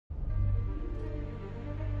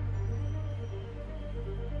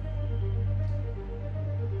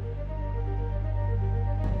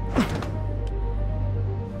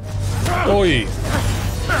Oi!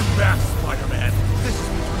 Turn back, Spider-Man. This is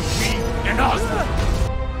between me and us.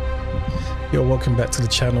 Yo, welcome back to the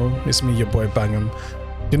channel. It's me, your boy Bangham.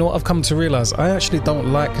 You know what I've come to realize? I actually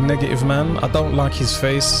don't like Negative Man. I don't like his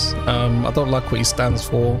face. I don't like what he stands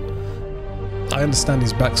for. I understand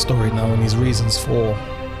his backstory now and his reasons for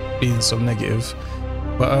being so negative.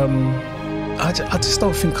 But I just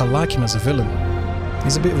don't think I like him as a villain.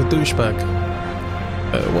 He's a bit of a douchebag.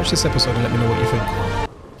 Watch this episode and let me know what you think.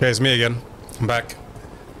 Okay, it's me again. I'm back.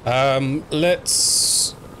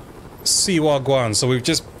 Let's see what Guan. So we've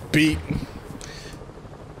just beat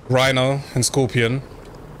Rhino and Scorpion.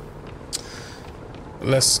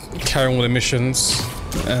 Let's carry on with the missions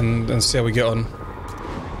and see how we get on.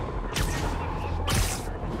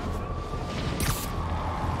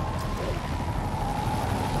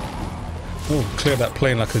 Oh, clear that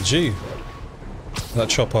plane like a G. That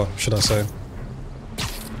chopper, should I say.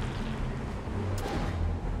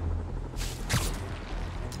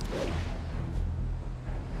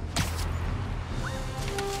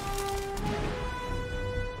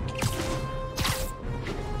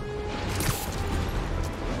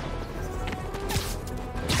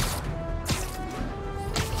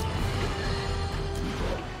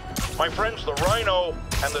 My friends, the Rhino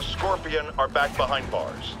and the Scorpion are back behind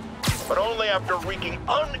bars, but only after wreaking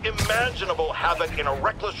unimaginable havoc in a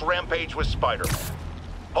reckless rampage with Spider-Man.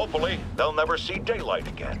 Hopefully, they'll never see daylight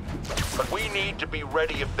again, but we need to be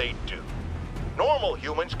ready if they do. Normal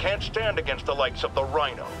humans can't stand against the likes of the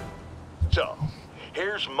Rhino. So,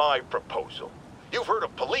 here's my proposal. You've heard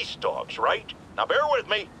of police dogs, right? Now bear with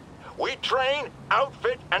me. We train,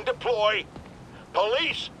 outfit, and deploy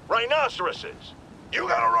police rhinoceroses. You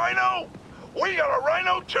got a rhino? We got a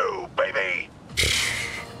rhino too, baby!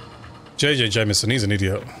 JJ Jameson, he's an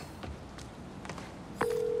idiot.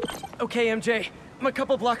 Okay, MJ. I'm a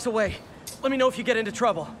couple blocks away. Let me know if you get into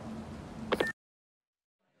trouble.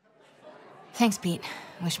 Thanks, Pete.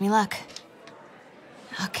 Wish me luck.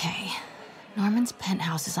 Okay. Norman's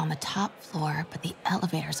penthouse is on the top floor, but the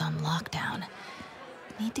elevator's on lockdown.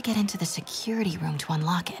 Need to get into the security room to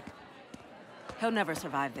unlock it. He'll never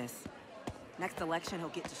survive this. Next election, he'll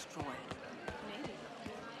get destroyed.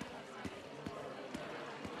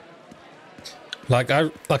 Like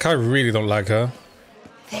I really don't like her.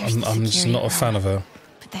 I'm just not a fan of her.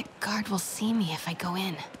 But that guard will see me if I go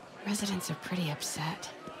in. Residents are pretty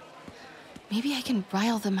upset. Maybe I can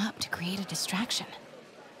rile them up to create a distraction.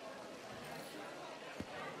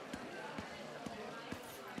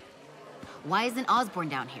 Why isn't Osborn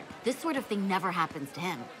down here? This sort of thing never happens to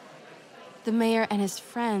him. The mayor and his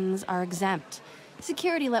friends are exempt.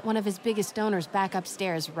 Security let one of his biggest donors back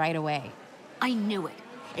upstairs right away. I knew it.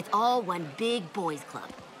 It's all one big boys club.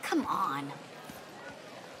 Come on.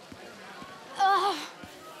 Ugh.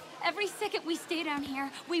 Every second we stay down here,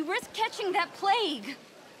 we risk catching that plague.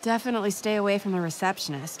 Definitely stay away from the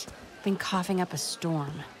receptionist. Been coughing up a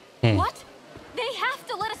storm. What? They have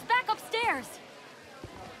to let us back upstairs.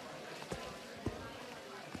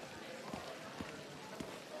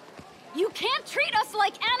 You can't treat us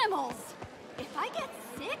like animals. If I get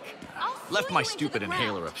sick, I'll Left sue my you into stupid the ground.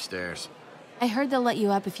 inhaler upstairs. I heard they'll let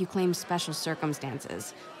you up if you claim special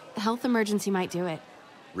circumstances. A health emergency might do it.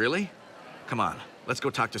 Really? Come on, let's go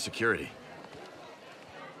talk to security.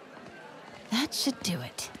 That should do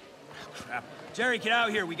it. Crap. Jerry, get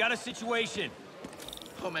out here. We got a situation.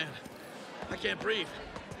 Oh man, I can't breathe.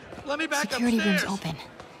 Let me back Security upstairs. room's open.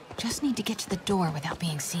 Just need to get to the door without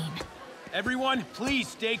being seen. Everyone, please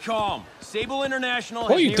stay calm. Sable International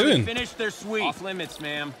What are has you nearly doing? finished their sweep. Off limits,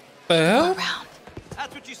 ma'am. The Go hell? around.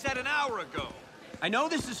 That's what you said an hour ago. I know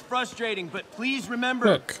this is frustrating, but please remember,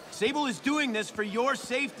 Look. Sable is doing this for your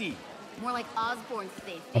safety. More like Osborn's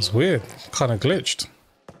safety. That's weird. Kind of glitched.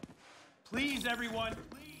 Please, everyone.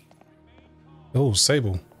 Please. Oh,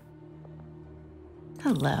 Sable.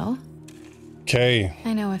 Hello. Okay,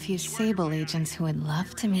 I know a few Sable agents who would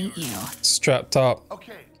love to meet you. strapped up.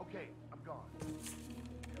 Okay, I'm gone.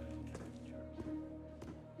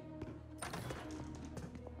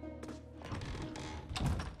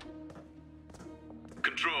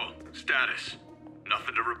 Control, status.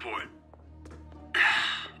 Nothing to report.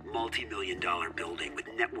 Multi-million-dollar building with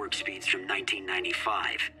network speeds from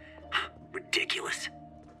 1995. Ridiculous.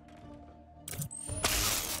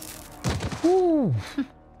 Ooh.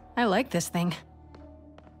 I like this thing.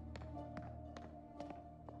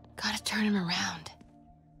 Gotta turn him around.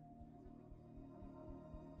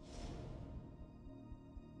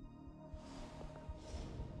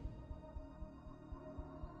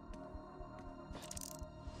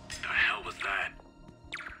 The hell was that?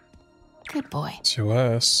 Good boy. It's your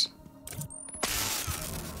ass.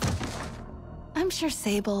 I'm sure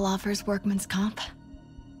Sable offers workman's comp.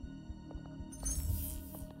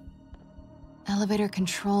 Elevator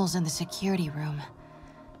controls in the security room,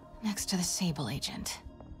 next to the Sable agent.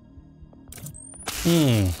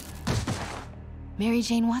 Mary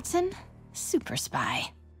Jane Watson? Super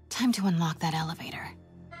spy. Time to unlock that elevator.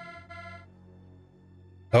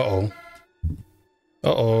 Uh-oh.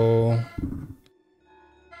 Uh-oh.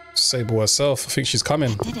 Sable herself. I think she's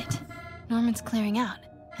coming. Did it. Norman's clearing out,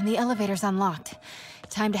 and the elevator's unlocked.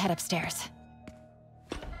 Time to head upstairs.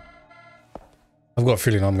 I've got a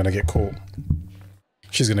feeling I'm gonna get caught.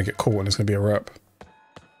 She's gonna get caught and it's gonna be a wrap.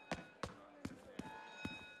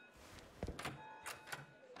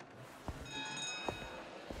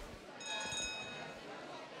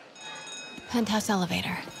 Penthouse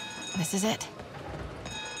elevator. This is it.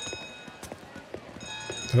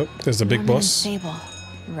 Oh, there's the big Norman boss. And Sable,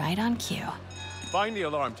 right on cue. Find the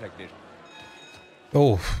alarm technician.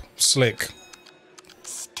 Oh, slick.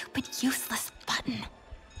 Stupid, useless button.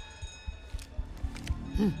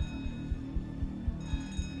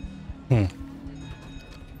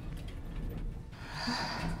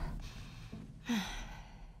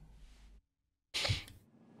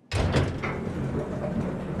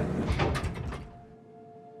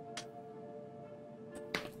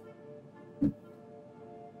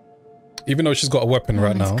 Even though she's got a weapon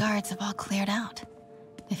right Norman's now. guards have all cleared out.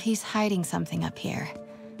 If he's hiding something up here,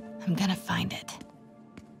 I'm gonna find it.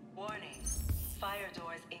 Warning. Fire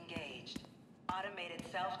doors engaged. Automated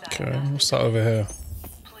Okay, what's that over here?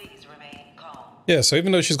 Please remain calm. Yeah, so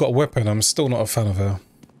even though she's got a weapon, I'm still not a fan of her.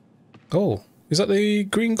 Oh, is that the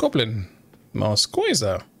Green Goblin mask? What is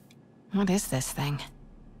that? What is this thing?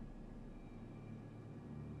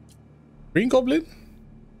 Green Goblin?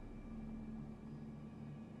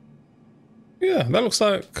 Yeah, that looks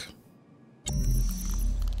like...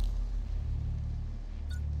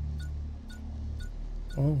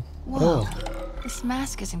 Oh. Whoa, this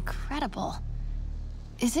mask is incredible.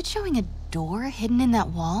 Is it showing a door hidden in that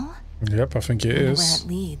wall? Yep, I think it I wonder is. where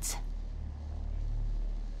it leads.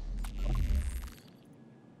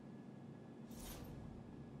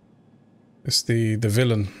 It's the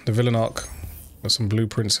villain arc. There's some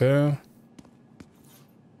blueprints here.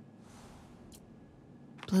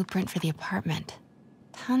 Blueprint for the apartment.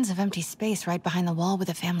 Tons of empty space right behind the wall with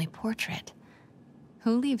a family portrait.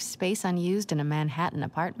 Who leaves space unused in a Manhattan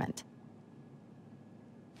apartment?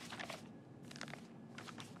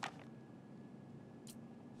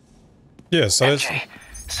 Yeah, so there's... MJ,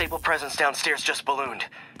 Sable presence downstairs just ballooned.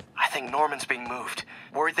 I think Norman's being moved.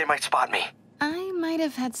 Worried they might spot me. I might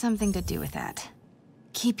have had something to do with that.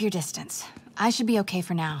 Keep your distance. I should be okay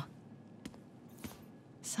for now.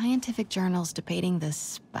 Scientific journals debating the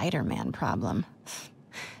Spider-Man problem.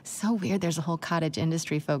 So weird there's a whole cottage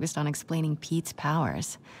industry focused on explaining Pete's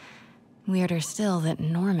powers. Weirder still that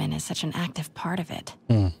Norman is such an active part of it.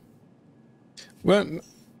 Well,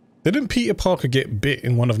 didn't Peter Parker get bit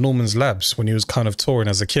in one of Norman's labs when he was kind of touring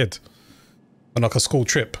as a kid? On like a school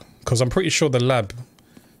trip? Because I'm pretty sure the lab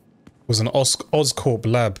was an Oscorp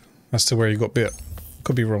lab as to where he got bit.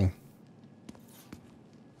 Could be wrong.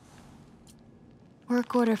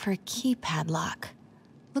 Work order for a keypad lock.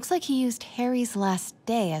 Looks like he used Harry's last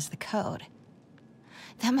day as the code.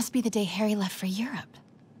 That must be the day Harry left for Europe.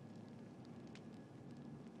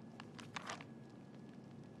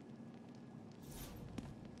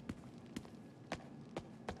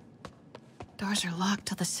 Doors are locked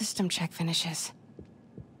till the system check finishes.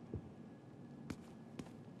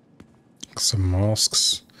 Some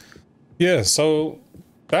masks. Yeah, so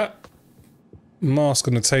that mask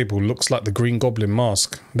on the table looks like the Green Goblin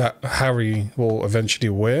mask that Harry will eventually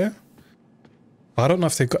wear. I don't know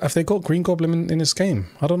if they got Green Goblin in this game.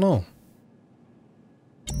 I don't know.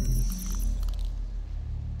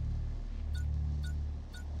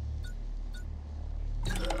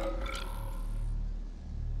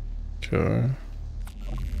 Okay.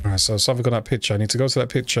 Alright, so something on that picture. I need to go to that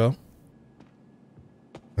picture.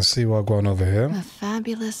 Let's see what's going over here. The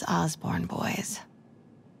fabulous Osborn boys.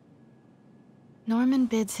 Norman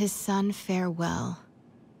bids his son farewell.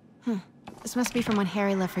 This must be from when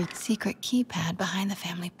Harry left for secret keypad behind the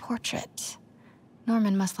family portrait.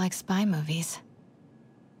 Norman must like spy movies.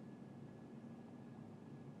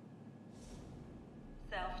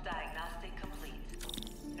 Self-diagnostic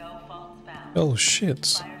complete. No faults found. Oh shit.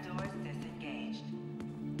 Fire doors disengaged.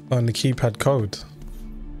 Find the keypad code.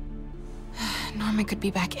 Norman could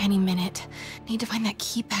be back any minute. Need to find that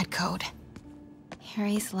keypad code.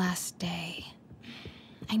 Harry's last day.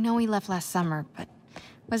 I know he left last summer, but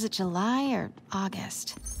was it July or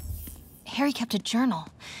August? Harry kept a journal.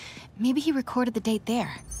 Maybe he recorded the date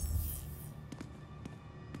there.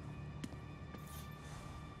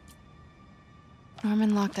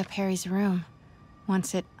 Norman locked up Harry's room,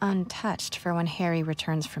 wants it untouched for when Harry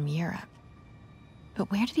returns from Europe.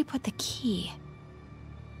 But where did he put the key?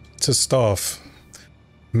 To staff.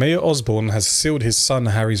 Mayor Osborn has sealed his son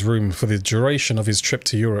Harry's room for the duration of his trip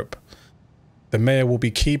to Europe. The mayor will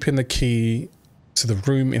be keeping the key to the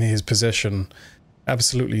room in his possession.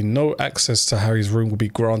 Absolutely no access to Harry's room will be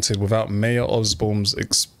granted without Mayor Osborn's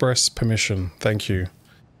express permission. Thank you.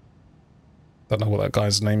 Don't know what that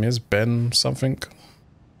guy's name is. Ben something.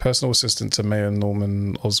 Personal assistant to Mayor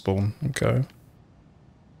Norman Osborn. Okay.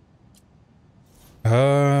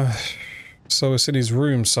 So it's in his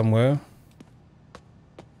room somewhere.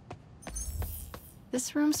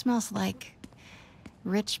 This room smells like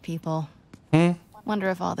rich people. Hmm? Wonder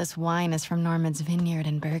if all this wine is from Norman's vineyard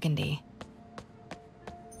in Burgundy.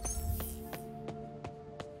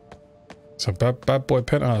 It's a bad boy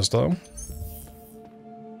penthouse though.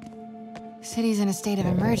 City's in a state of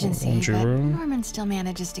emergency, Laundry but room. Norman still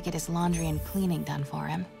manages to get his laundry and cleaning done for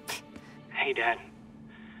him. Hey, Dad.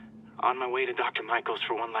 On my way to Dr. Michael's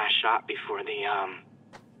for one last shot before the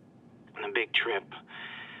big trip.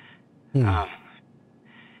 Hey,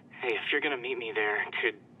 if you're gonna meet me there,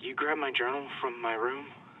 could you grab my journal from my room?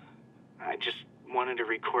 I just wanted to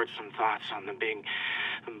record some thoughts on the big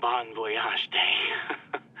Bon Voyage day.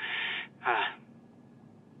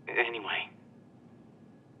 Anyway.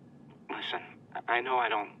 Listen, I know I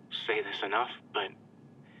don't say this enough, but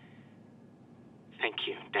thank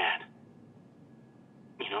you, Dad.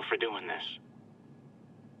 You know, for doing this.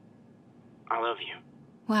 I love you.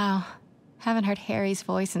 Wow. Haven't heard Harry's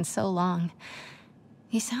voice in so long.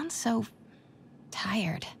 He sounds so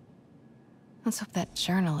tired. Let's hope that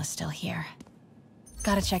journal is still here.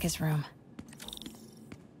 Gotta check his room.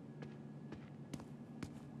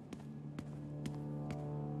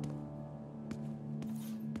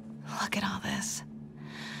 Look at all this.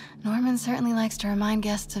 Norman certainly likes to remind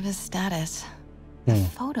guests of his status. The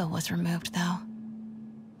photo was removed, though.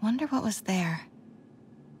 Wonder what was there.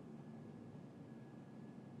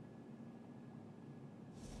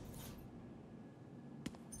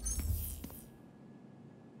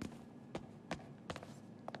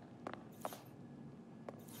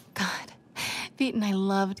 God, Pete and I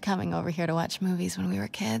loved coming over here to watch movies when we were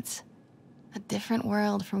kids. A different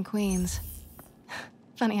world from Queens.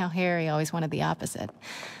 Funny how Harry always wanted the opposite.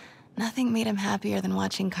 Nothing made him happier than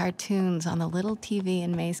watching cartoons on the little TV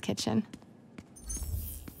in May's kitchen.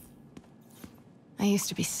 I used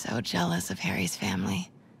to be so jealous of Harry's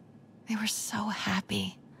family. They were so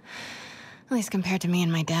happy. At least compared to me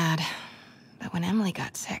and my dad. But when Emily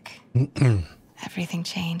got sick, everything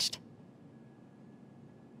changed.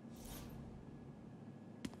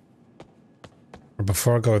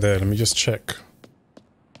 Before I go there, let me just check.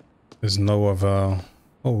 There's no other...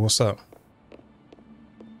 Oh, what's that?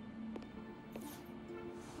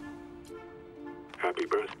 Happy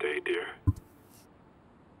birthday, dear.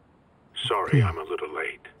 Sorry I'm a little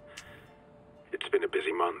late. It's been a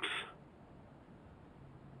busy month.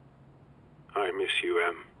 I miss you,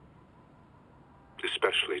 Em.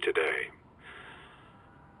 Especially today.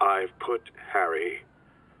 I've put Harry...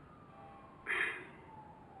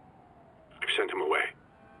 I've sent him away.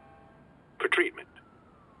 For treatment.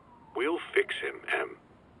 We'll fix him, Em.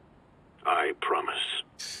 I promise.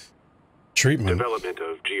 Treatment? Development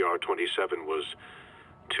of GR-27 was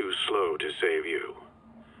too slow to save you.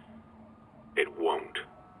 It won't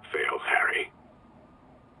fail, Harry.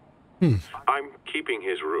 I'm keeping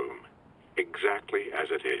his room exactly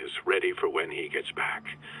as it is, ready for when he gets back.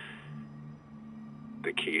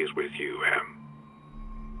 The key is with you, Em.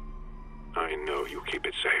 I know you'll keep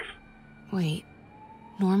it safe. Wait,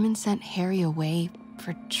 Norman sent Harry away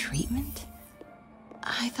for treatment?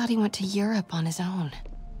 I thought he went to Europe on his own.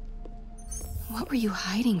 What were you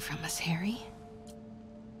hiding from us, Harry?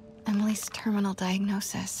 Emily's terminal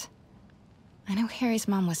diagnosis. I know Harry's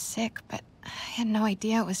mom was sick, but I had no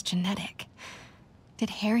idea it was genetic. Did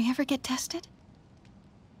Harry ever get tested?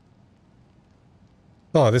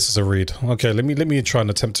 Oh, this is a read. Okay, let me try and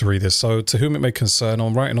attempt to read this. So, to whom it may concern,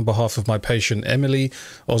 I'm writing on behalf of my patient Emily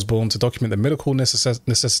Osborn to document the medical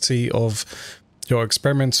necessity of your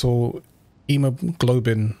experimental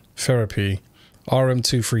hemoglobin therapy,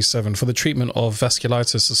 RM237, for the treatment of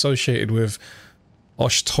vasculitis associated with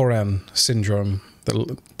Osh-Toran syndrome.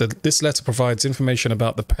 This letter provides information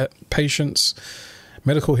about the patient's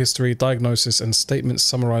medical history, diagnosis, and statements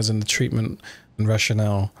summarizing the treatment and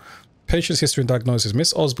rationale. Patient's history and diagnosis.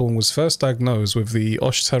 Miss Osborn was first diagnosed with the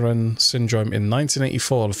Osh-Toran syndrome in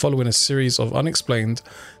 1984 following a series of unexplained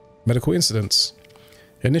medical incidents.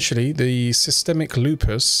 Initially, the systemic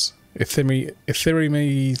lupus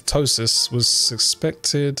erythematosus was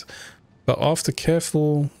suspected, but after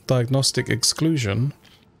careful diagnostic exclusion,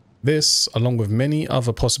 this, along with many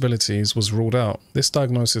other possibilities, was ruled out. This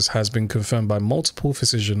diagnosis has been confirmed by multiple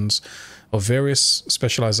physicians of various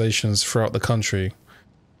specializations throughout the country.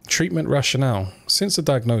 Treatment rationale. Since the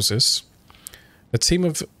diagnosis, a team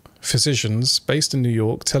of physicians based in New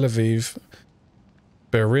York, Tel Aviv,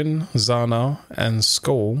 Berlin, Zana, and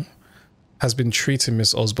Seoul has been treating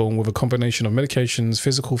Miss Osborne with a combination of medications,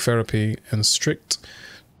 physical therapy, and strict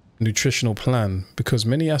nutritional plan because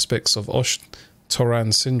many aspects of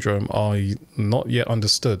Osh-Toran syndrome are not yet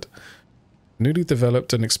understood. Newly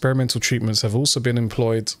developed and experimental treatments have also been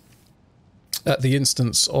employed at the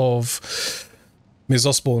instance of Ms.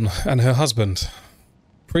 Osborne and her husband.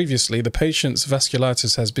 Previously, the patient's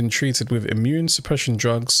vasculitis has been treated with immune suppression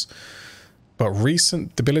drugs, but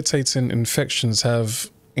recent debilitating infections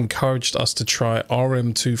have encouraged us to try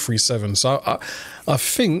RM237. So I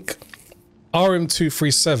think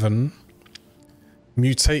RM237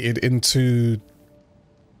 mutated into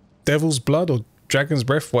Devil's Blood or Dragon's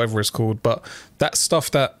Breath, whatever it's called, but that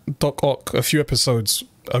stuff that Doc Ock a few episodes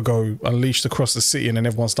ago unleashed across the city and then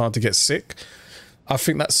everyone started to get sick, I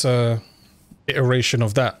think that's a iteration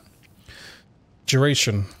of that.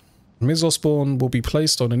 Duration. Ms. Osborne will be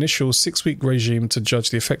placed on initial 6-week regime to judge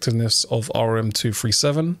the effectiveness of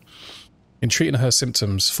RM237 in treating her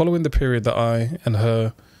symptoms. Following the period that I and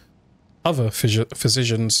her other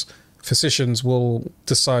physicians will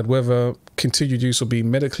decide whether continued use will be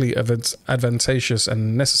medically advantageous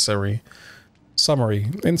and necessary. Summary.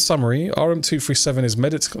 In summary, RM237 is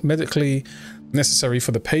medically necessary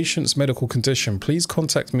for the patient's medical condition. Please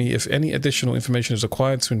contact me if any additional information is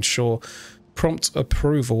required to ensure prompt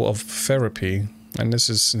approval of therapy. And this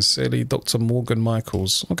is sincerely Dr. Morgan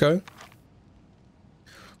Michaels. Okay.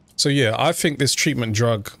 So yeah, I think this treatment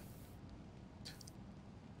drug,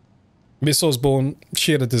 Miss Osborne,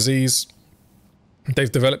 she had a disease.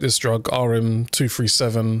 They've developed this drug,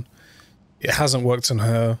 RM237. It hasn't worked on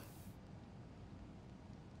her.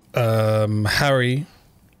 Harry,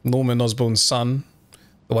 Norman Osborne's son,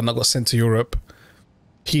 the one that got sent to Europe,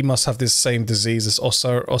 he must have this same disease, this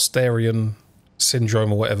Osterian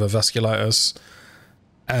syndrome or whatever, vasculitis,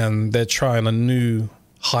 and they're trying a new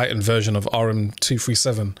heightened version of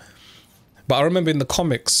RM237. But I remember in the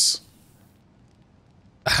comics,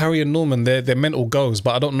 Harry and Norman, their mental goes,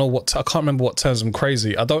 but I don't know what, I can't remember what turns them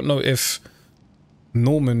crazy. I don't know if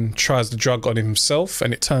Norman tries the drug on himself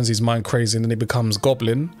and it turns his mind crazy and then he becomes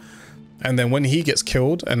Goblin. And then when he gets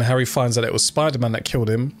killed and Harry finds that it was Spider-Man that killed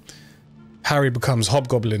him, Harry becomes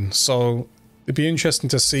Hobgoblin. So it'd be interesting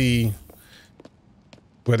to see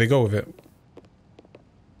where they go with it.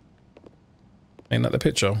 Ain't that the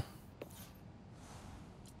picture?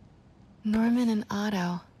 Norman and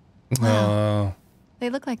Otto. Wow. They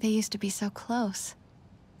look like they used to be so close.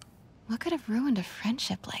 What could have ruined a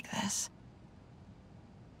friendship like this?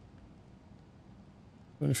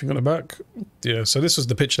 Anything on the back? Yeah, so this was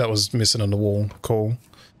the picture that was missing on the wall. Cool.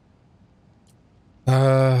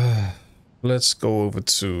 Let's go over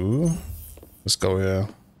to... Let's go here.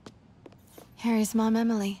 Harry's mom,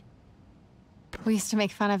 Emily. We used to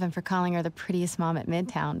make fun of him for calling her the prettiest mom at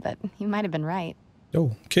Midtown, but he might have been right.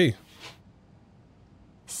 Oh, key.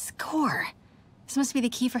 Score. This must be the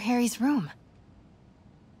key for Harry's room.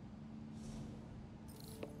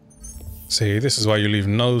 See, this is why you leave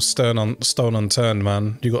no stone unturned,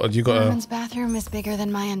 man. You got. Norman's bathroom is bigger than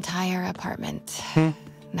my entire apartment.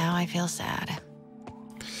 Now I feel sad.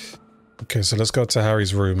 Okay, so let's go to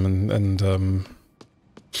Harry's room and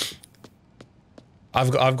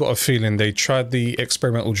I've got a feeling they tried the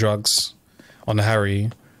experimental drugs on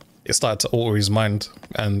Harry. It started to alter his mind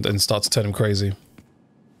and start to turn him crazy.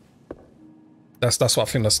 That's what I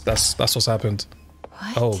think. That's what's happened.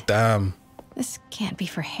 What? Oh damn. This can't be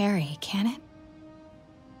for Harry, can it?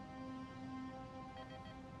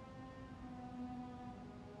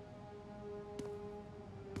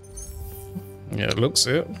 Yeah, it looks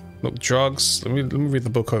it. Look, drugs. Let me read the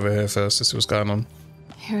book over here first to see what's going on.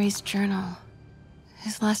 Harry's journal.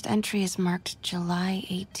 His last entry is marked July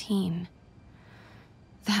 18.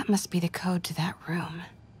 That must be the code to that room.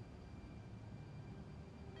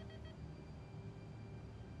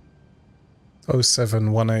 Oh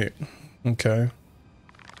 0718. Okay.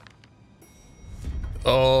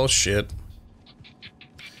 Oh shit.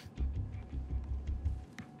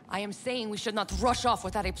 I am saying we should not rush off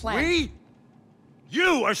without a plan.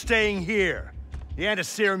 You are staying here. The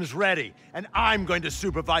antiserum's ready, and I'm going to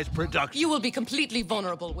supervise production. You will be completely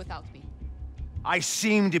vulnerable without me. I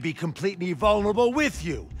seem to be completely vulnerable with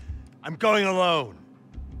you. I'm going alone.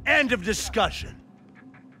 End of discussion.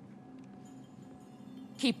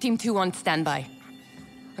 Keep Team 2 on standby.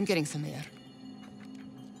 I'm getting some air.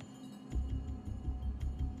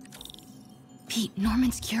 Pete,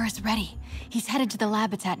 Norman's cure is ready. He's headed to the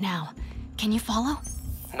lab it's at now. Can you follow?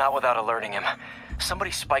 Not without alerting him. Somebody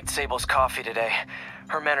spiked Sable's coffee today.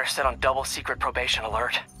 Her men are set on double secret probation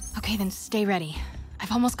alert. Okay, then stay ready.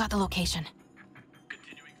 I've almost got the location.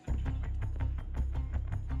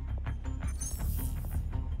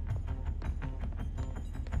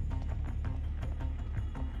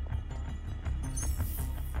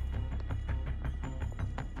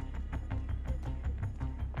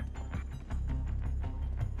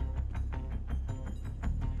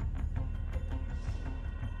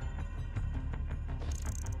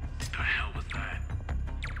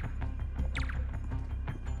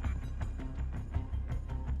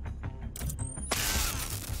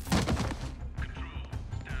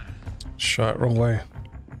 Shot wrong way.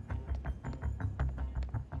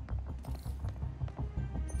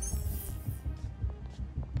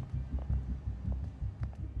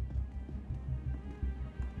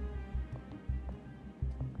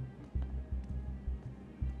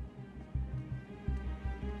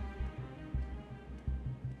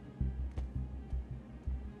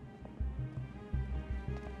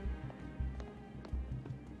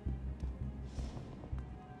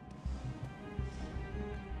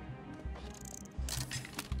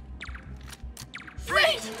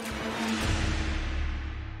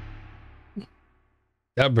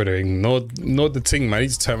 That brother ignored the thing, man.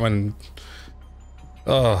 He's turned around.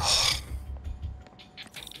 Oh.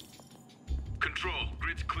 Control,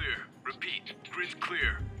 grid's clear. Repeat, grid's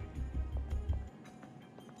clear.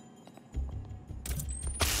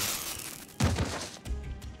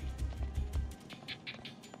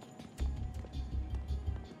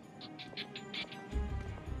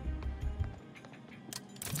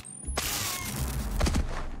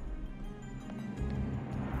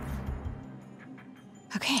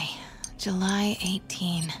 Okay, July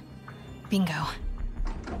 18. Bingo.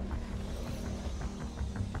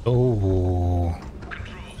 Oh.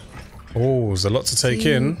 Oh, there's a lot to take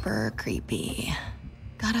in. Super creepy.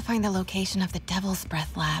 Gotta find the location of the Devil's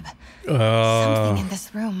Breath lab. Something in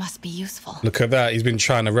this room must be useful. Look at that. He's been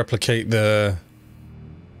trying to replicate the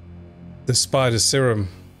spider serum.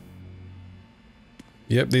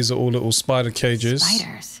 Yep, these are all little spider cages.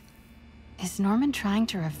 Spiders. Is Norman trying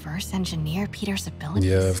to reverse engineer Peter's abilities?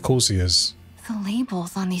 Yeah, of course he is. The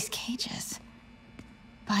labels on these cages.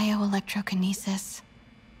 Bioelectrokinesis.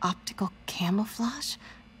 Optical camouflage?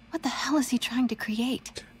 What the hell is he trying to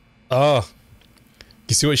create? Ah.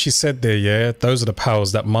 You see what she said there, yeah? Those are the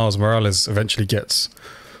powers that Miles Morales eventually gets.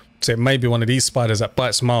 So it may be one of these spiders that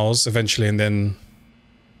bites Miles eventually and then,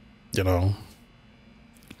 you know.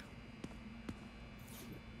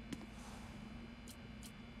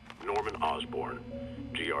 Norman Osborn,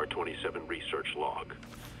 GR-27 research log.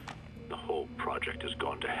 The whole project has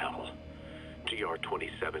gone to hell.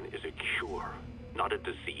 GR-27 is a cure, not a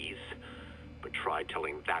disease. But try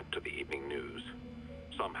telling that to the evening news.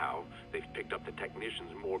 Somehow, they've picked up the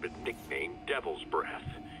technician's morbid nickname, Devil's Breath,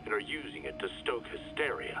 and are using it to stoke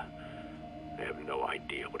hysteria. They have no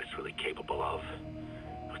idea what it's really capable of.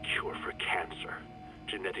 A cure for cancer,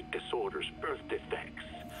 genetic disorders, birth defects.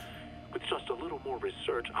 With just a little more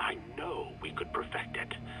research, I know we could perfect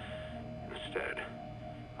it. Instead,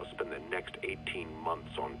 I'll spend the next 18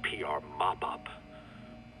 months on PR mop-up.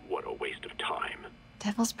 What a waste of time.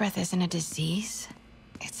 Devil's Breath isn't a disease.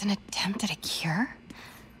 It's an attempt at a cure?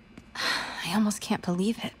 I almost can't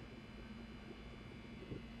believe it.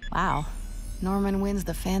 Wow. Norman wins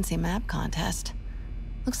the fancy map contest.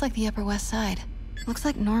 Looks like the Upper West Side. Looks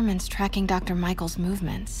like Norman's tracking Dr. Michael's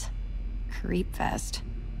movements. F.E.A.S.T.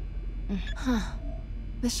 Huh.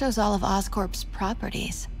 This shows all of Oscorp's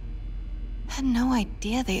properties. Had no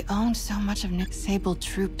idea they owned so much of Nick's Sable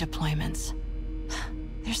troop deployments.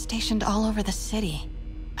 They're stationed all over the city.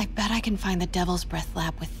 I bet I can find the Devil's Breath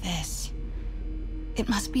lab with this. It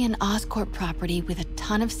must be an Oscorp property with a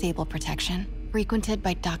ton of Sable protection, frequented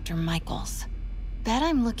by Dr. Michaels. Bet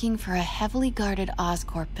I'm looking for a heavily guarded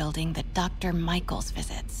Oscorp building that Dr. Michaels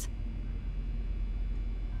visits.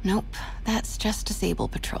 Nope, that's just a Sable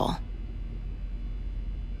patrol.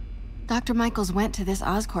 Dr. Michaels went to this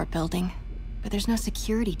Oscorp building, but there's no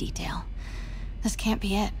security detail. This can't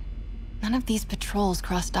be it. None of these patrols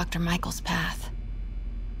cross Dr. Michaels' path.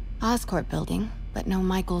 Oscorp building, but no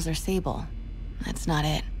Michaels or Sable. That's not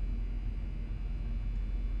it.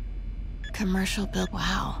 Commercial build.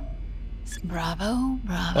 Wow. Bravo,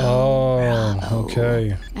 bravo, bravo.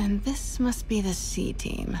 Okay. And this must be the C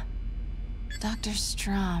team. Dr.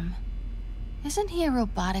 Strom. Isn't he a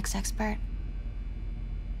robotics expert?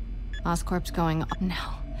 Oscorp's going... No.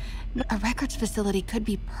 A records facility could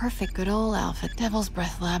be perfect. Good old Alpha. Devil's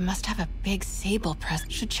Breath Lab must have a big Sable press.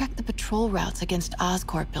 Should check the patrol routes against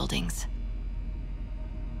Oscorp buildings.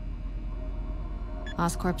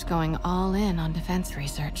 Oscorp's going all in on defense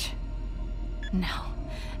research. No,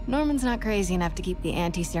 Norman's not crazy enough to keep the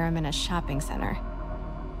anti-serum in a shopping center.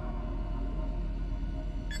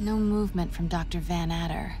 No movement from Dr. Van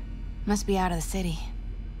Adder. Must be out of the city.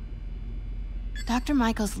 Dr.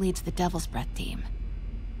 Michaels leads the Devil's Breath team.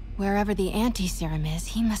 Wherever the anti-serum is,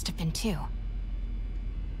 he must have been too.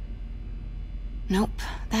 Nope,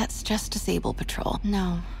 that's just a Sable patrol.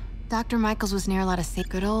 No, Dr. Michaels was near a lot of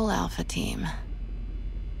good old Alpha team.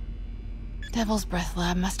 Devil's Breath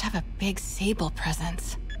Lab must have a big Sable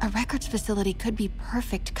presence. A records facility could be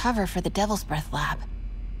perfect cover for the Devil's Breath Lab.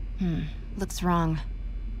 Looks wrong.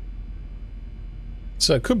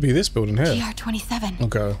 So it could be this building here. GR27.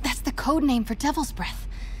 Okay. That's the code name for Devil's Breath.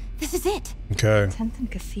 This is it. Okay. 10th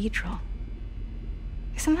and Cathedral.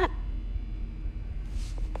 Isn't that...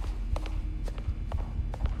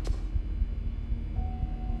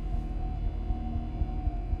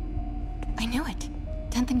 I knew it.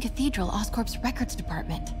 10th and Cathedral, Oscorp's records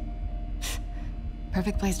department.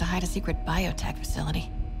 Perfect place to hide a secret biotech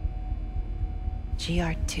facility.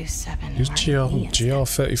 GR27. Who's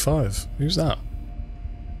GR35? Who's that?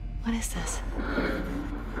 What is this?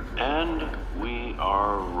 And we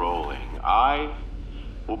are rolling. I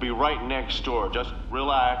will be right next door. Just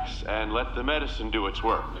relax and let the medicine do its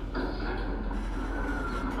work.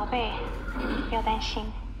 宝贝，不要担心，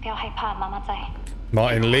不要害怕，妈妈在。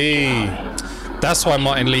 Martin Lee. That's why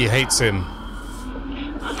Martin Lee hates him.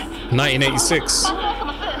 1986.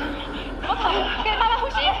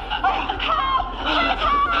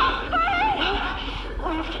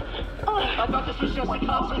 I thought this was just a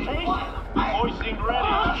consultation. Hoisting ready.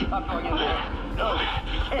 I'm going in there. No,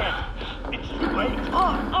 you can't. It's too late.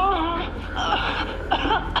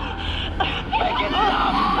 Make it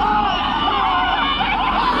stop.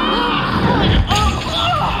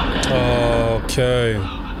 Okay.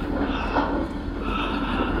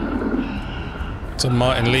 So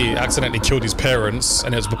Martin Lee accidentally killed his parents,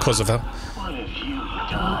 and it was because of her. What have you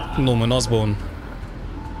done? Norman Osborn.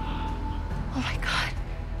 Oh my god.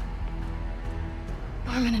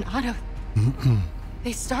 Norman and Otto.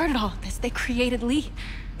 They started all of this. They created Lee.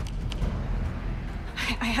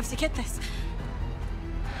 I have to get this.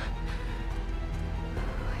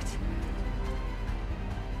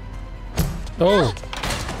 Oh.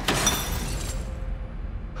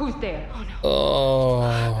 Who's there? Oh no. Oh.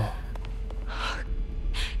 Come on.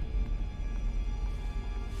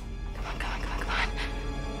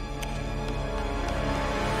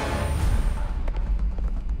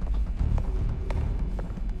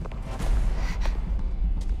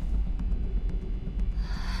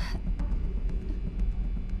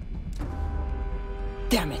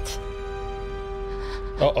 Damn it.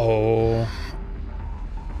 Uh-oh.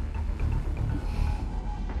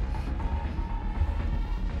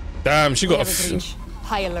 Damn, she got a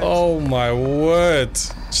High alert. Oh my word.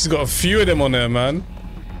 She's got a few of them on there, man.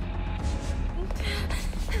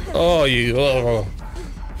 Oh, you. Oh.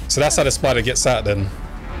 So that's how the spider gets out then.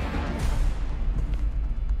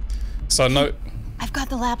 So no. I've got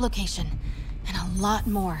the lab location and a lot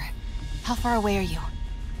more. How far away are you?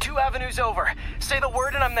 2 avenues over. Say the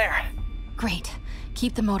word and I'm there. Great.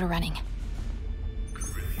 Keep the motor running.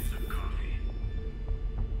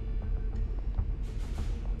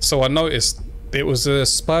 So I noticed it was a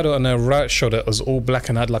spider on the right shoulder that was all black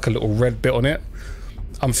and had like a little red bit on it.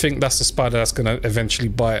 I think that's the spider that's gonna eventually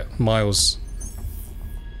bite Miles.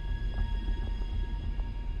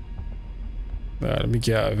 Alright, let me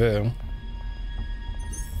get out of here.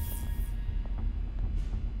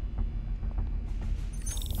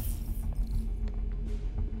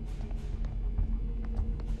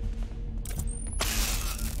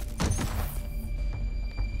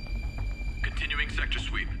 Continuing sector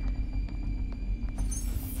sweep.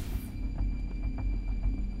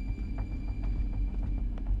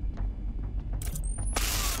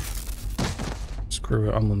 Screw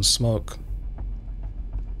it, I'm on smoke.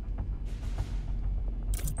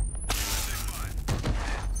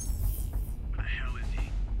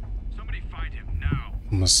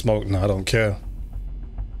 I'm gonna smoke now, I don't care.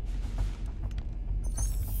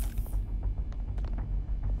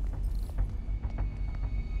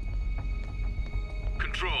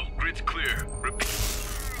 Control, grid's clear. Repeat.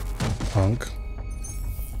 Punk.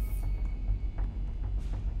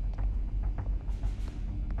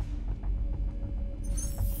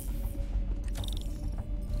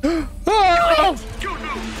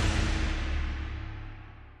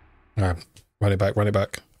 Alright, run it back, run it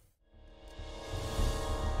back.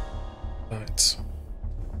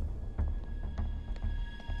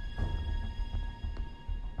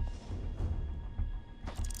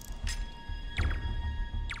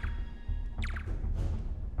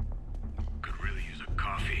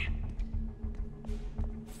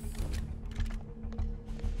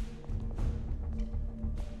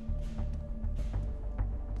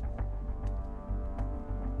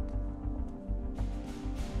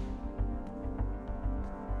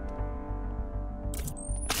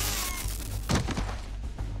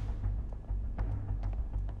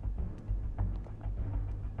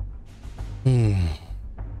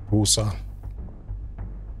 Also.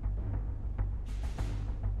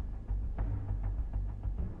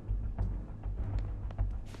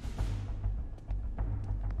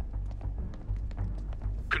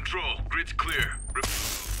 Control, grid's clear.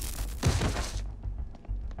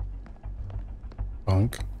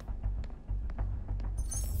 Bunk.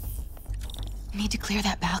 Need to clear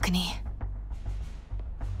that balcony.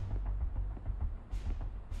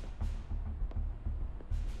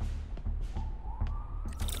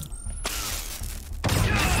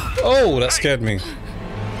 Oh, that scared me.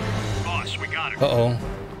 Boss, we got her. Uh-oh.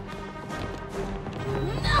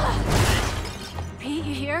 Pete,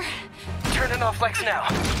 you here? Turning off Lex now.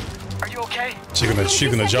 Are you okay? She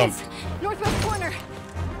gonna jump. Northwest corner.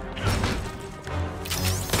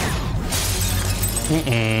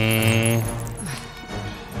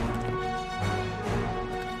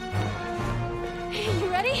 You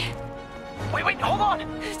ready? Wait, hold on.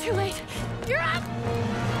 It's too late. You're up.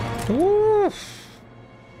 Ooh.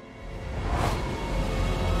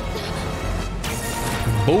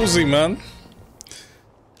 Ballsy, man.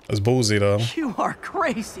 That's ballsy, though. You are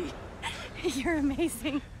crazy. You're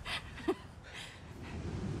amazing.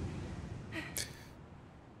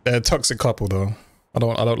 They're a toxic couple, though. I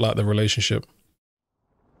don't like the relationship.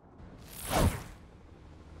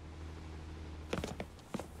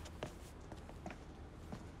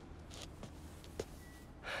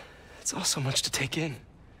 It's all so much to take in.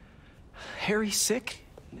 Harry's sick,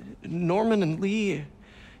 Norman and Lee,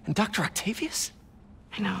 and Dr. Octavius?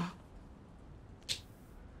 I know.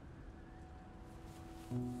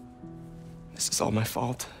 This is all my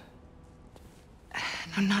fault.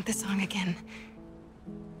 No, not the song again.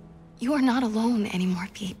 You are not alone anymore,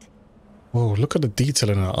 Pete. Whoa, look at the detail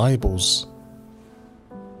in her eyeballs.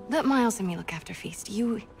 Let Miles and me look after F.E.A.S.T.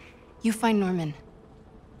 You find Norman.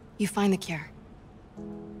 You find the cure.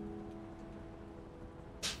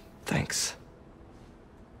 Thanks,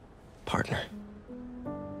 partner.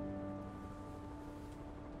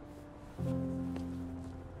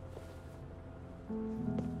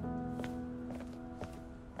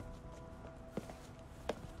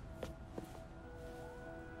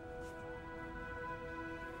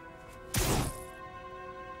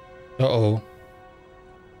 Uh-oh.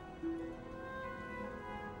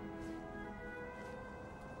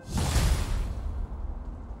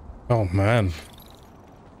 Oh, man.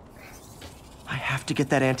 I have to get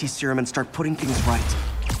that anti-serum and start putting things right.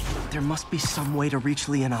 There must be some way to reach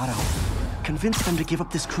Lee and Otto. Convince them to give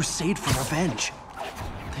up this crusade for revenge.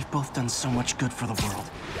 They've both done so much good for the world.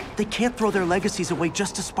 They can't throw their legacies away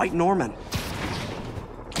just to spite Norman.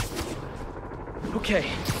 Okay,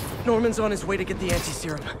 Norman's on his way to get the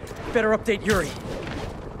anti-serum. Better update Yuri.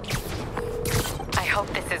 I hope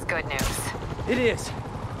this is good news. It is.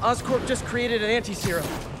 Oscorp just created an anti-serum.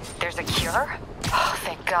 There's a cure? Oh,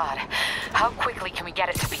 thank God. How quickly can we get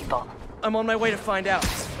it to people? I'm on my way to find out.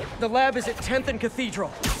 The lab is at 10th and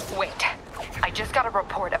Cathedral. Wait. I just got a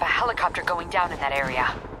report of a helicopter going down in that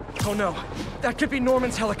area. Oh no. That could be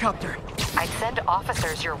Norman's helicopter. I'd send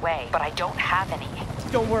officers your way, but I don't have any.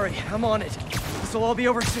 Don't worry. I'm on it. This'll all be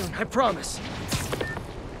over soon. I promise.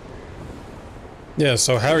 Yeah,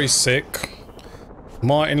 so Harry's sick.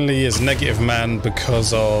 Martin Lee is negative man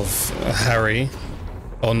because of Harry.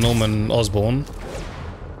 Or Norman Osborn.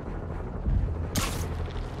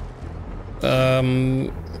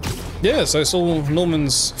 Yeah, so it's all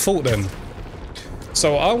Norman's fault then.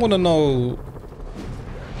 So I want to know,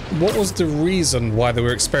 what was the reason why they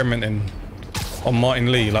were experimenting on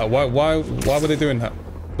Martin Lee? Like, why were they doing that?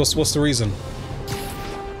 What's the reason?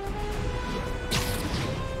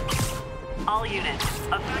 All units,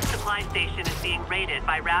 a food supply station is being raided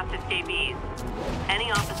by Raft escapees.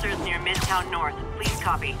 Any officers near Midtown North, please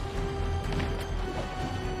copy.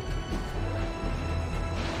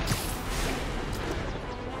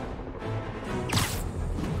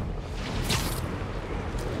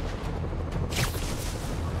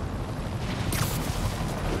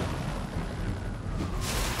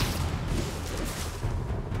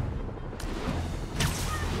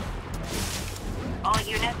 All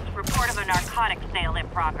units, report of a narcotics sale in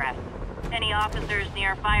progress. Any officers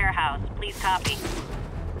near Firehouse, please copy.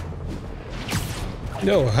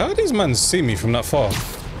 Yo, how do these men see me from that far?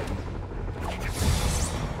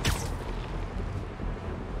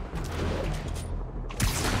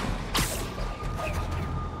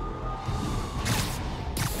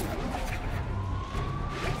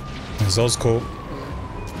 There's Oscorp.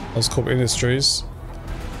 Oscorp Industries.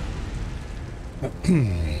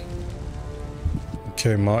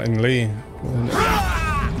 Okay, Martin Lee.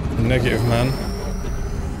 Negative man.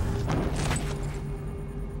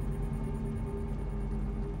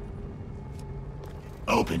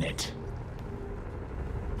 Open it.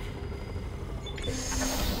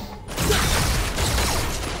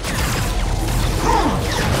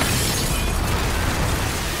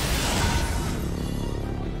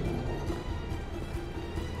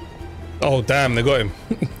 Oh damn, they got him.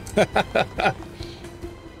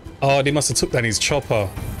 Oh, they must have took down his chopper.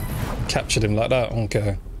 Captured him like that.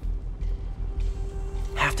 Okay.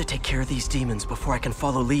 Have to take care of these demons before I can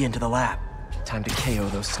follow Lee into the lab. Time to KO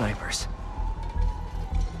those snipers.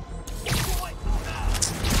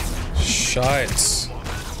 Shite.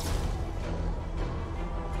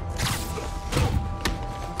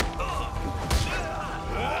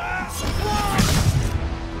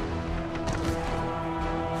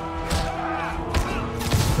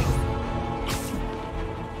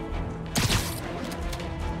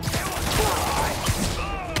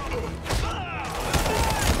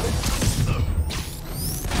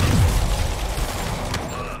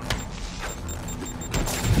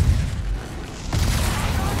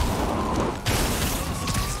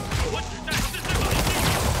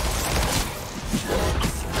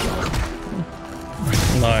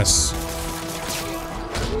 Nice.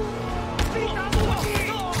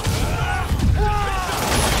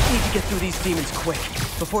 Need to get through these demons quick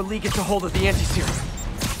before Lee gets a hold of the anti-serum.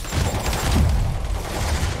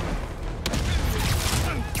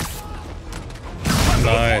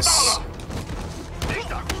 Nice.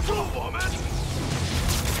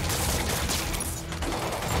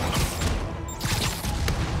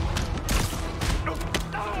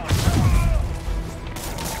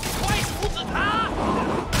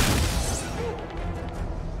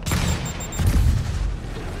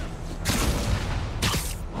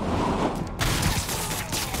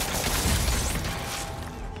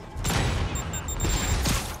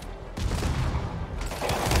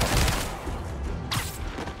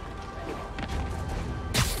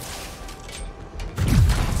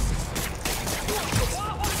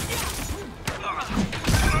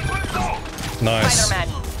 Nice.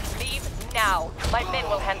 Spider-Man, leave now. My men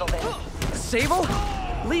will handle this. Sable?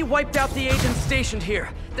 Lee wiped out the agents stationed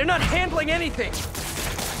here. They're not handling anything.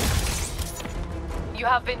 You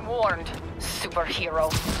have been warned,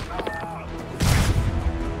 superhero.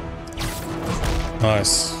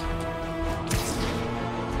 Nice.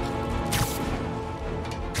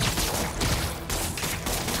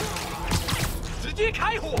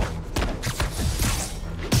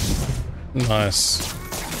 Nice.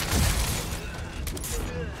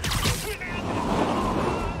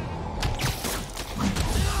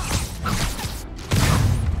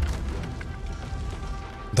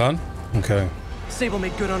 Done? Okay. Sable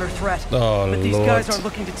made good on her threat. Oh, but these Lord. guys aren't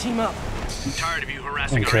looking to team up. I'm tired of you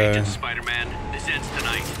harassing our Okay. agents, Spider-Man. This ends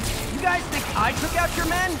tonight. You guys think I took out your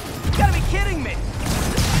men? You gotta be kidding me!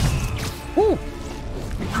 Woo!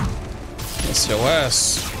 That's your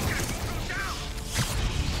ass.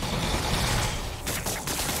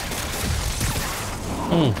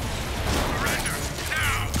 Hmm.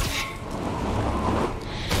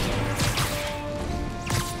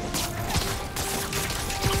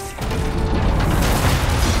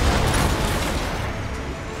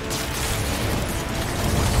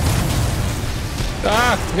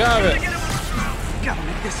 Ah, got it. Gotta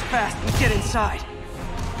make this fast and get inside.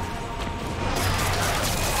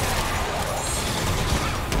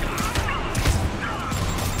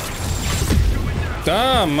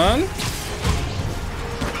 Damn, man.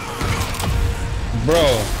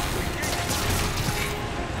 Bro.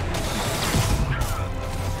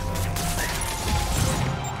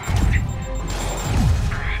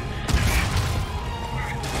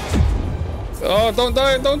 Oh, don't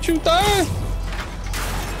die, don't you die.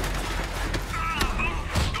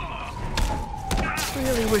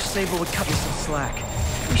 Really wish Sable would cut me some slack.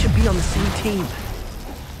 We should be on the same team.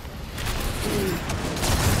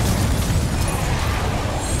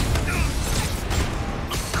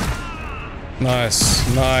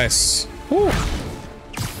 Nice, nice. Woo.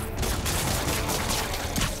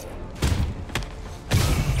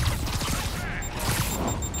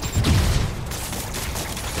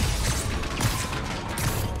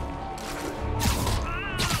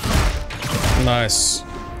 Nice.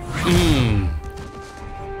 Mmm.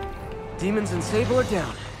 Demons and Sable are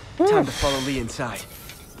down. Time to follow Lee inside.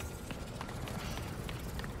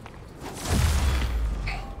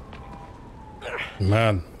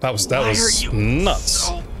 Man, that was nuts.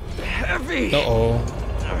 So heavy. Uh-oh.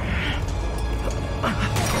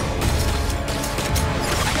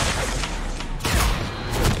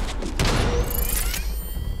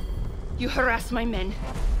 You harass my men,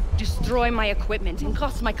 destroy my equipment, and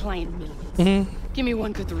cost my client millions. Mm-hmm. Give me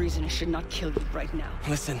one good reason I should not kill you right now.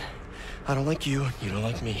 Listen, I don't like you, you don't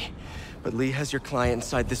like me. But Lee has your client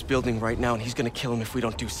inside this building right now, and he's gonna kill him if we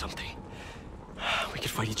don't do something. We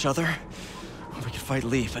could fight each other, or we could fight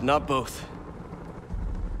Lee, but not both.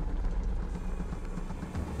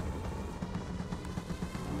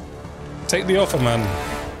 Take the offer, man.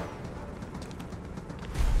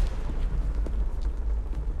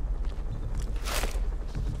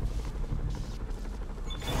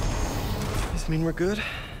 Does this mean we're good?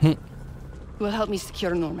 You will help me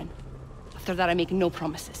secure Norman. After that, I make no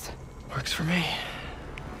promises. Works for me.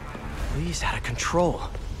 Lee's out of control.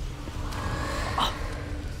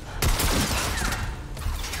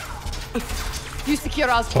 You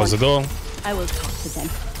secure Osborn. Close the door. I will talk to them.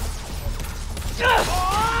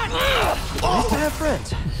 Nice to have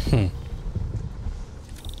friends.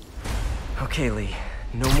 Okay, Lee.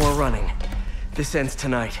 No more running. This ends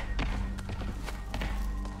tonight.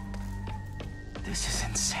 This is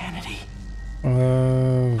insanity.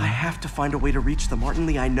 I have to find a way to reach the Martin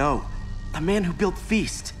Lee I know. The man who built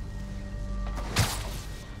F.E.A.S.T.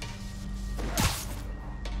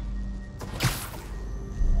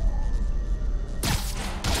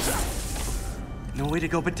 No way to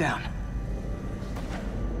go but down.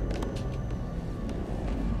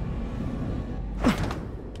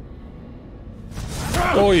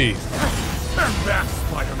 Oi! Turn back,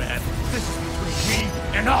 Spider-Man. This is between me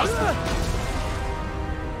and Osborn.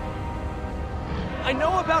 I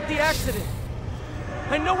know about the accident.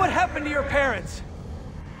 I know what happened to your parents.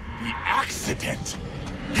 The accident?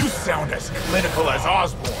 You sound as clinical as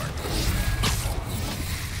Osborn.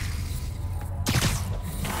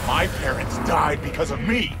 My parents died because of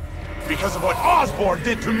me. Because of what Osborn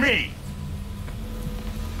did to me.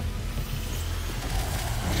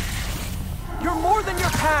 You're more than your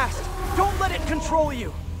past. Don't let it control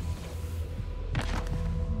you.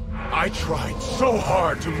 I tried so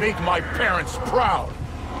hard to make my parents proud,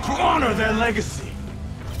 to honor their legacy.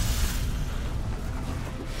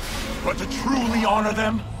 But to truly honor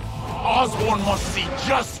them, Osborn must see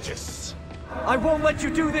justice. I won't let you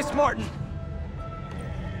do this, Martin.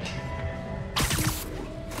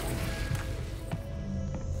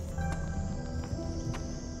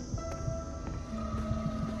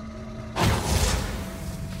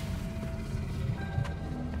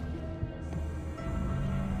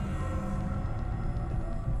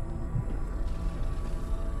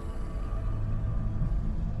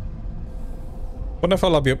 Wonder if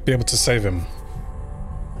I'll be able to save him.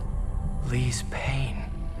 Lee's pain.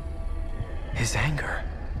 His anger.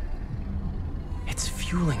 It's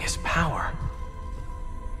fueling his power.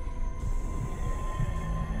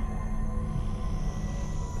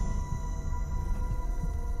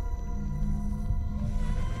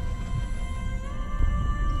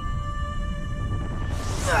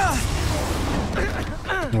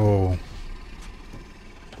 Oh.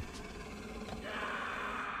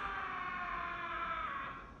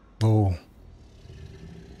 Oh.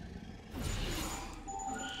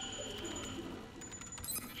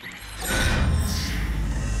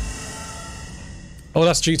 Oh,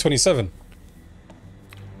 that's G27.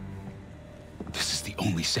 This is the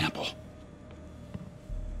only sample.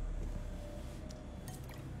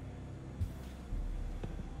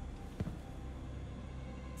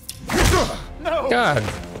 No! God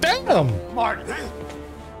damn! Martin!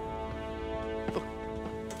 Look,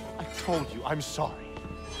 I told you I'm sorry.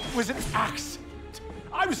 It was an accident.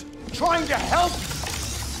 I was trying to help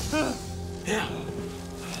you.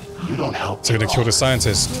 You don't help. So they're gonna kill the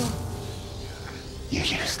scientist. You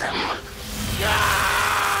use them.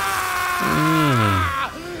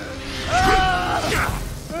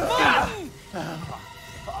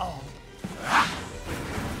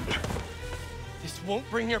 This won't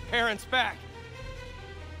bring your parents back.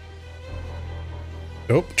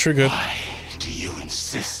 Nope, triggered. Why do you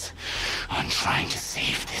insist on trying to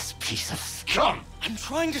save this piece of scum? I'm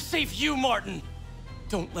trying to save you, Martin.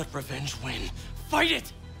 Don't let revenge win. Fight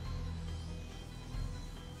it!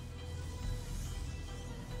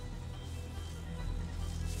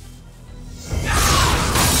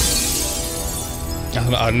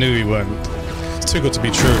 I knew he weren't. It's too good to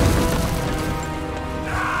be true.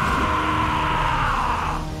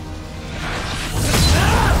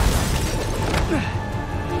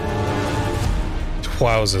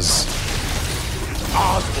 Wowzers.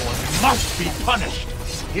 Osborn must be punished.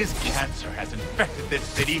 His cancer has infected this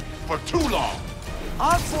city for too long.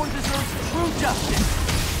 Osborn deserves true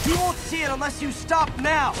justice. He won't see it unless you stop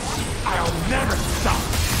now. I'll never stop.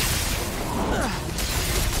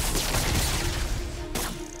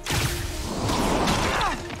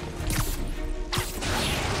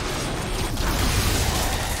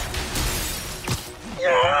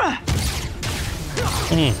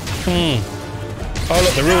 Oh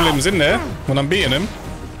look, the real limb's in there when I'm beating him.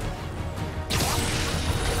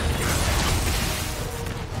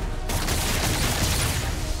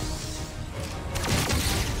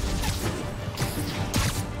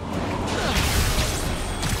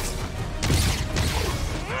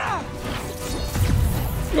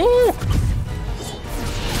 Ooh.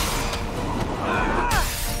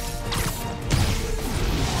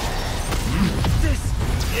 This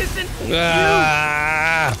isn't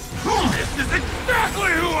Ah. you! This is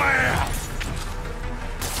exactly who I am!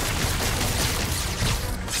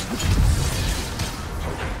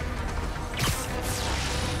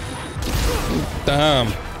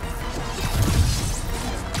 Damn.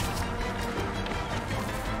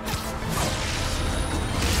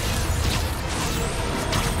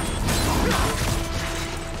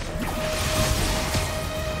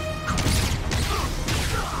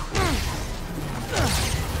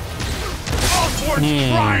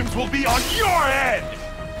 Osborn's crimes will be on your head!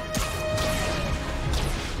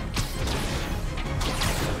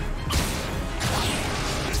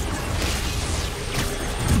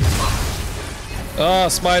 Ah,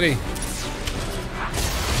 Spidey.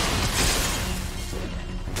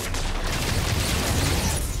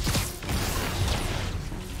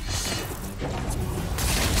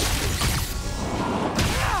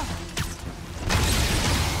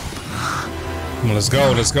 Come on, let's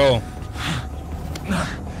go, let's go.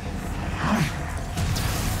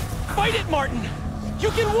 Fight it, Martin! You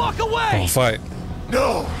can walk away! Don't fight.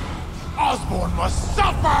 No! Osborn must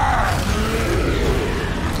suffer!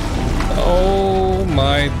 Oh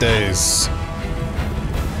my days.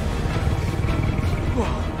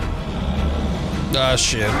 Ah,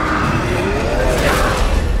 shit.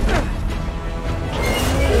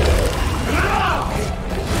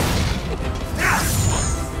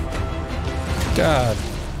 God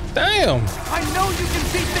damn. I know you can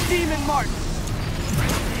beat the demon, Martin!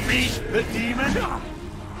 Beat the demon?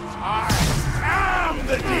 I am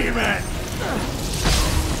the demon!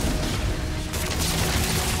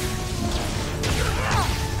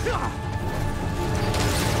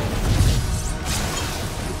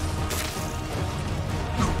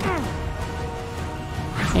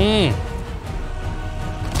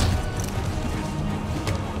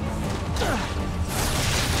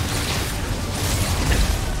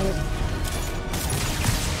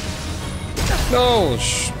 No.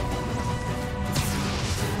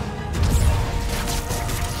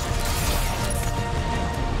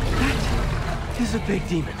 He's a big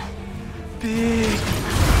demon. Big.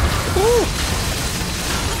 Ooh.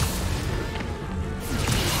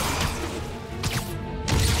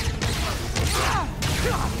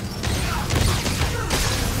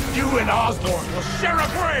 You and Osborn will share a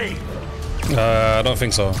grave! I don't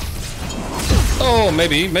think so. Oh,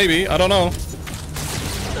 maybe. I don't know.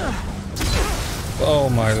 Oh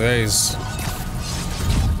my days.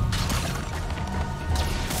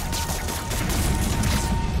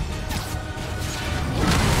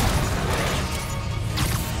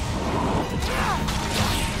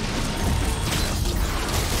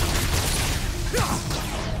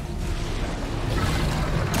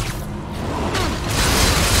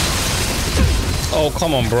 Oh,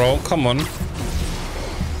 come on, bro. Come on.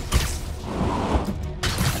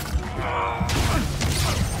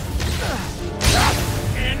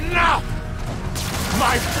 Enough!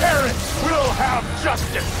 My parents will have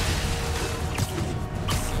justice!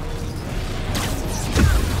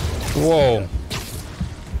 Whoa.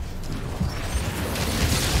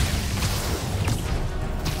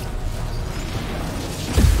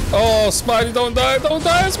 Oh, Spidey, don't die. Don't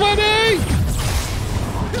die, Spidey!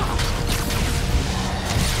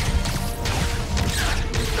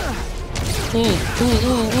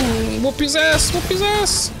 Whoop his ass! Whoop his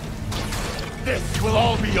ass! This will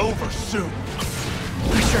all be over soon.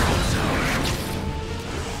 I sure hope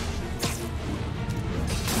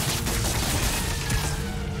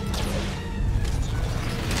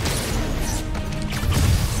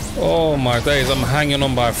so. Oh my days, I'm hanging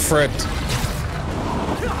on by a thread.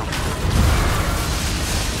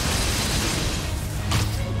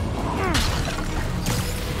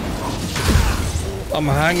 I'm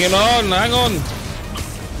hanging on, hang on.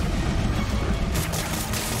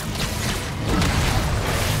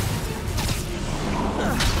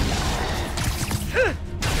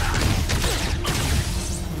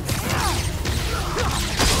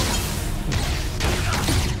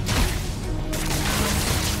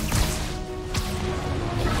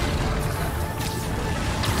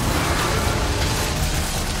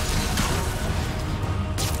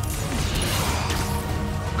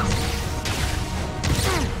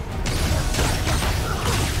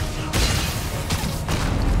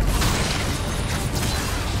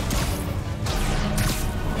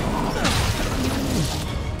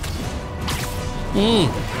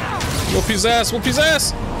 Whoop his ass, whoop his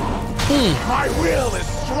ass. My will is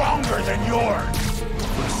stronger than yours.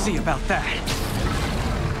 We'll see about that.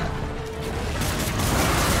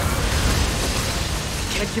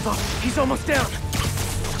 Can't give up. He's almost down.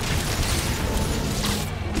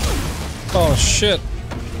 Oh shit.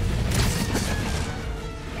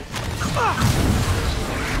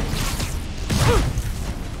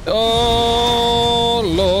 Oh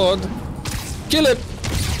Lord. Kill it.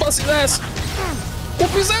 Bust his ass. Whoop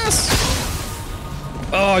his ass.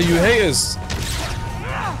 Oh, you haters.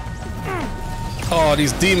 Oh,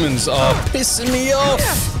 these demons are pissing me off.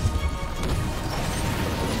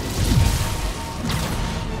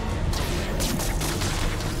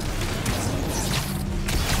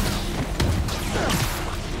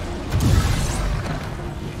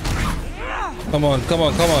 Come on, come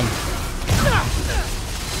on, come on.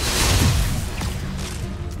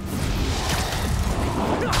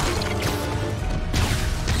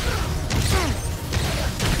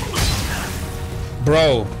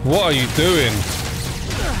 Bro, what are you doing?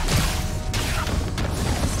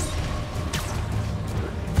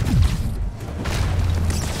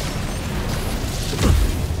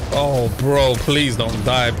 Oh, bro, please don't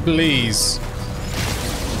die, please.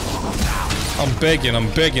 I'm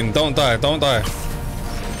begging, don't die, don't die.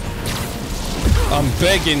 I'm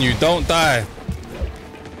begging you, don't die.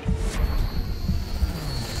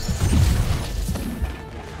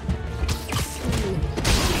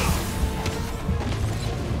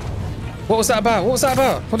 What was that about? What was that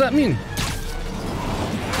about? What did that mean?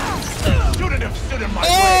 Shouldn't have stood in my way.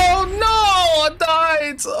 Oh no! I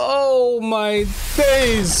died! Oh my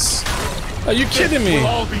days! Are you kidding me? It'll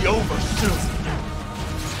all be over soon.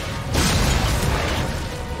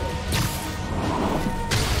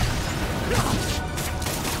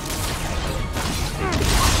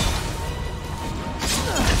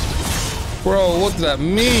 Bro, what did that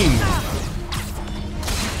mean?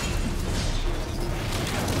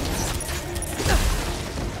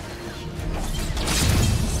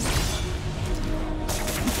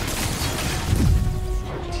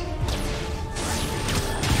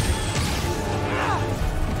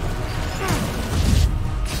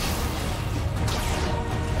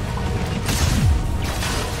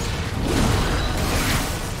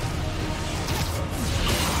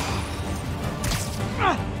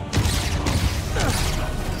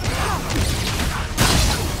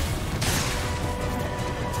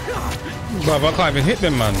 Bruv, I can't even hit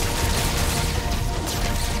them, man.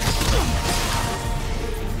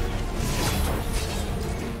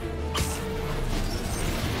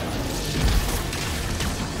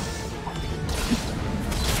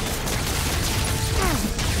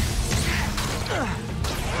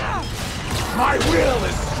 My will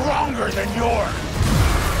is stronger than yours.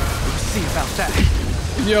 We'll see about that.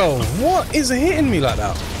 Yo, what is hitting me like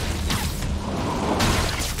that?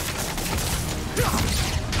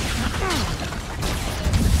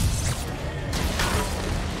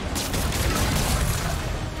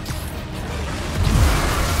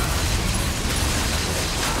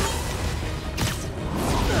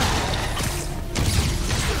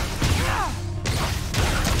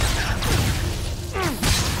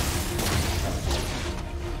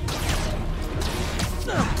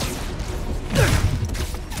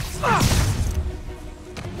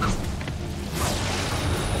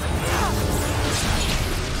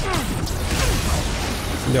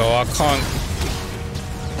 Yo, I can't.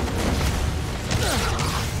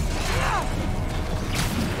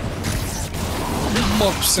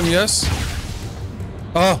 Mops him, yes.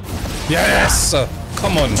 Oh, yes.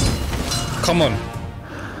 Come on, come on.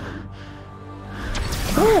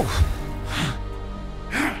 Woo.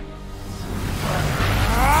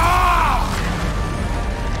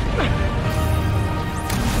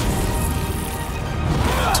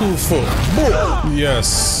 Two foot. Boom.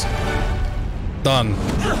 Yes. Done.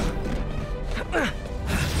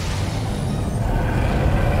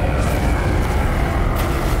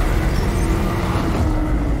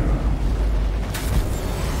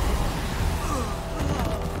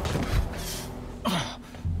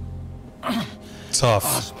 Tough.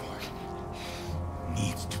 Osborn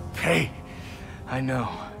needs to pay. I know.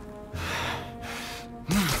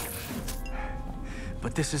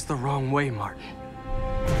 But this is the wrong way, Martin.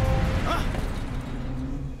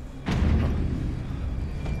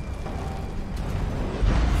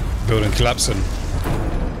 Building collapsing.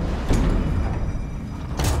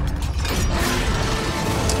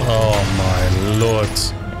 Oh my lord.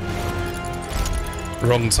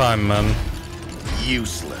 Wrong time, man.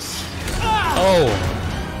 Useless. Oh.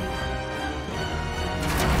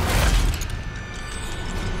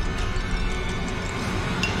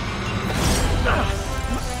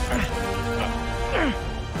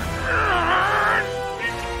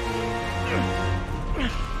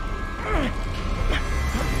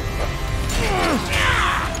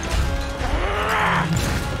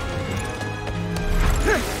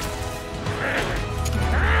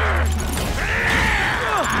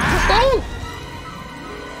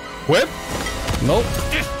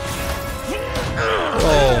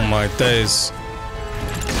 my days.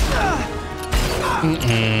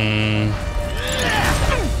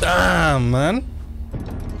 Damn, man.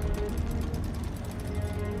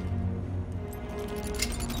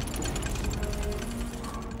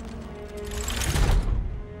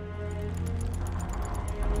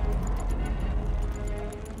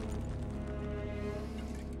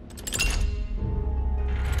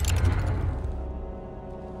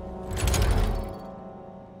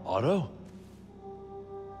 Otto?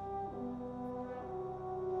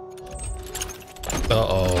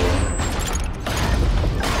 Uh-oh.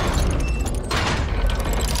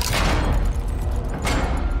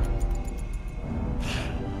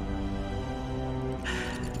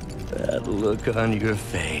 That look on your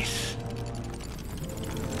face.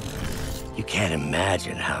 You can't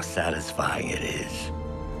imagine how satisfying it is.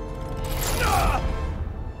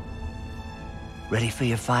 Ready for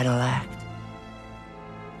your final act?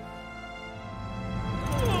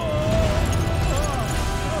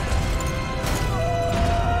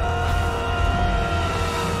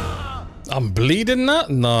 I'm bleeding that?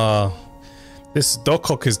 Nah. This Doc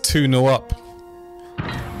Ock is 2-0 up.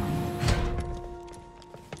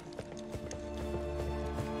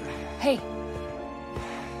 Hey.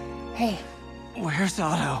 Hey. Where's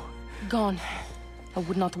Otto? Gone. I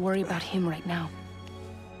would not worry about him right now.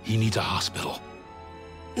 He needs a hospital.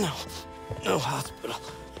 No. No hospital.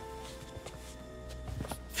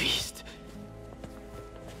 Feast.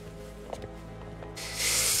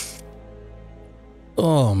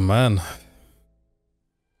 Oh, man.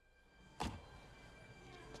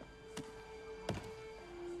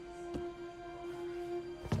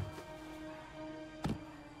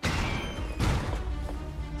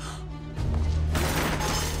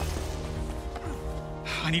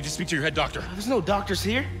 I need to speak to your head doctor. There's no doctors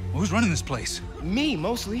here. Well, who's running this place? Me,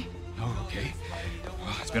 mostly. Oh, okay.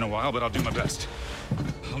 Well, it's been a while, but I'll do my best.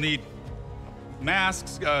 I'll need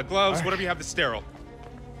masks, gloves, right. whatever you have that's sterile.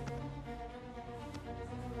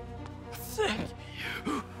 Thank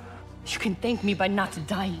you. You can thank me by not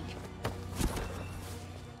dying.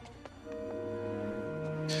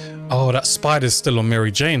 Oh, that spider's still on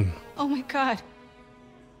Mary Jane. Oh my god.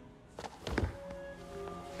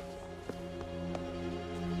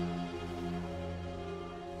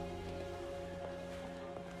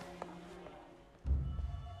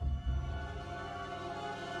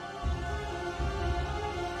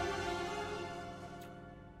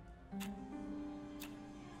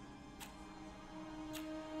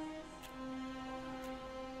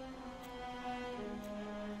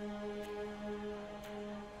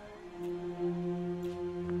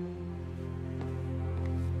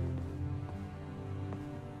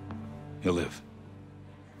 He'll live,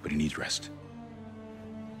 but he needs rest.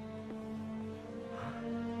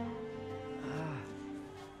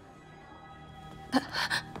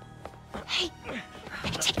 Hey,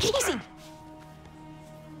 take it easy.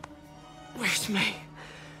 Where's May?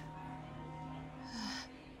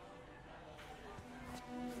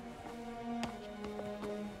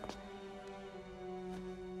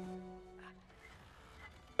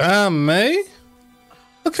 May?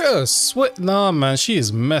 Look at her sweat. Nah, man, she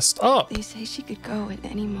is messed up. They say she could go at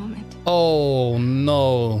any moment. Oh,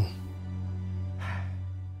 no.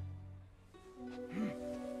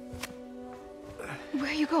 Where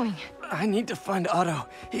are you going? I need to find Otto.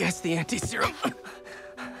 He has the anti-serum. I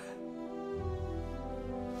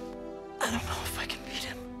don't know if I can beat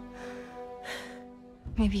him.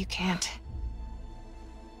 Maybe you can't.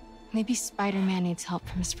 Maybe Spider-Man needs help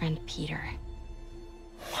from his friend Peter.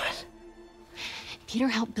 What? Peter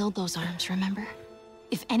helped build those arms, remember?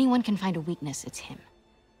 If anyone can find a weakness, it's him.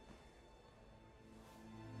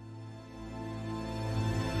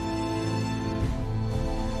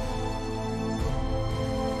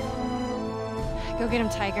 Go get him,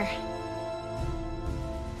 Tiger.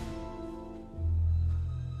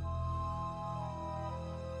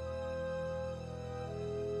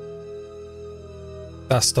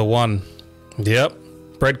 That's the one. Yep.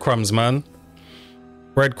 Breadcrumbs, man.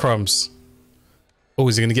 Breadcrumbs. Oh,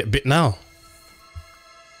 is he gonna get bit now?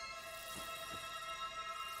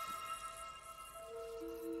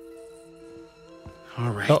 All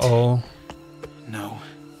right. Uh-oh. No.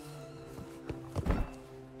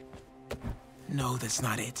 No, that's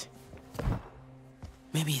not it.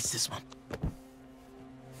 Maybe it's this one.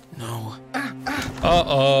 No.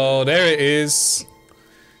 Uh-oh, there it is.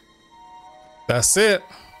 That's it.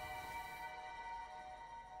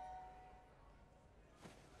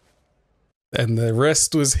 And the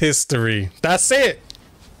rest was history. That's it.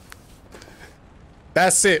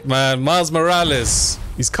 That's it, man. Miles Morales.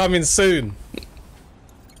 He's coming soon.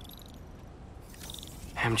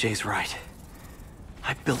 MJ's right.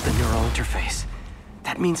 I've built the neural interface.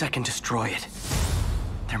 That means I can destroy it.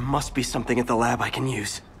 There must be something at the lab I can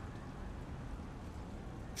use.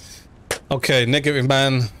 Okay, Negative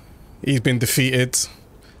Man, he's been defeated.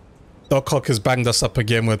 Doc Ock has banged us up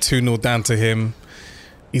again. We're 2-0 down to him.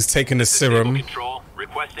 He's taken the serum. Control,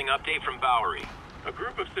 requesting update from Bowery. A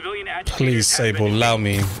group of civilian agitators. Please, Sable, allow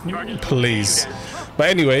me. Please. But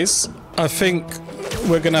anyways, I think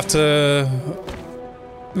we're gonna have to...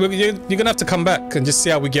 You're gonna have to come back and just see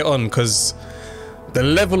how we get on, because the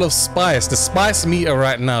level of spice, the spice meter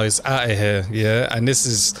right now is out of here, yeah? And this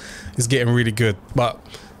is getting really good. But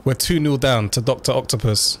we're 2-0 down to Dr.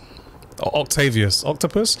 Octopus. Or Octavius.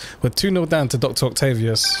 Octopus? We're 2-0 down to Dr.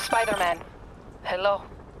 Octavius. Spider-Man. Hello.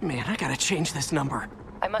 Man, I gotta change this number.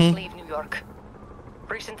 I must leave New York.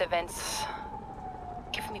 Recent events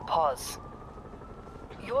give me pause.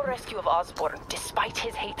 Your rescue of Osborn, despite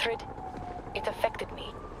his hatred, it affected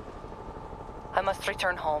me. I must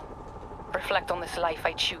return home. Reflect on this life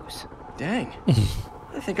I choose. Dang.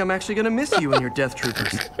 I think I'm actually gonna miss you and your death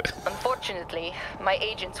troopers. Unfortunately, my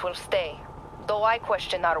agents will stay. Though I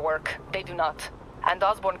question our work, they do not. And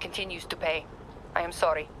Osborn continues to pay. I am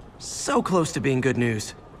sorry. So close to being good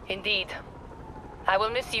news. Indeed. I will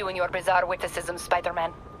miss you and your bizarre witticism,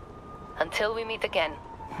 Spider-Man. Until we meet again.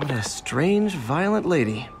 What a strange, violent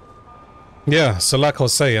lady. Yeah, so like I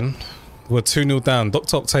was saying, we're 2-0 down.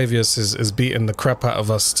 Dr. Octavius is beating the crap out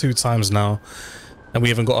of us 2 times now. And we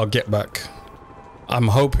haven't got our get back. I'm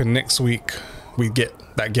hoping next week we get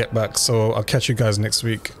that get back. So I'll catch you guys next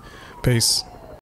week. Peace.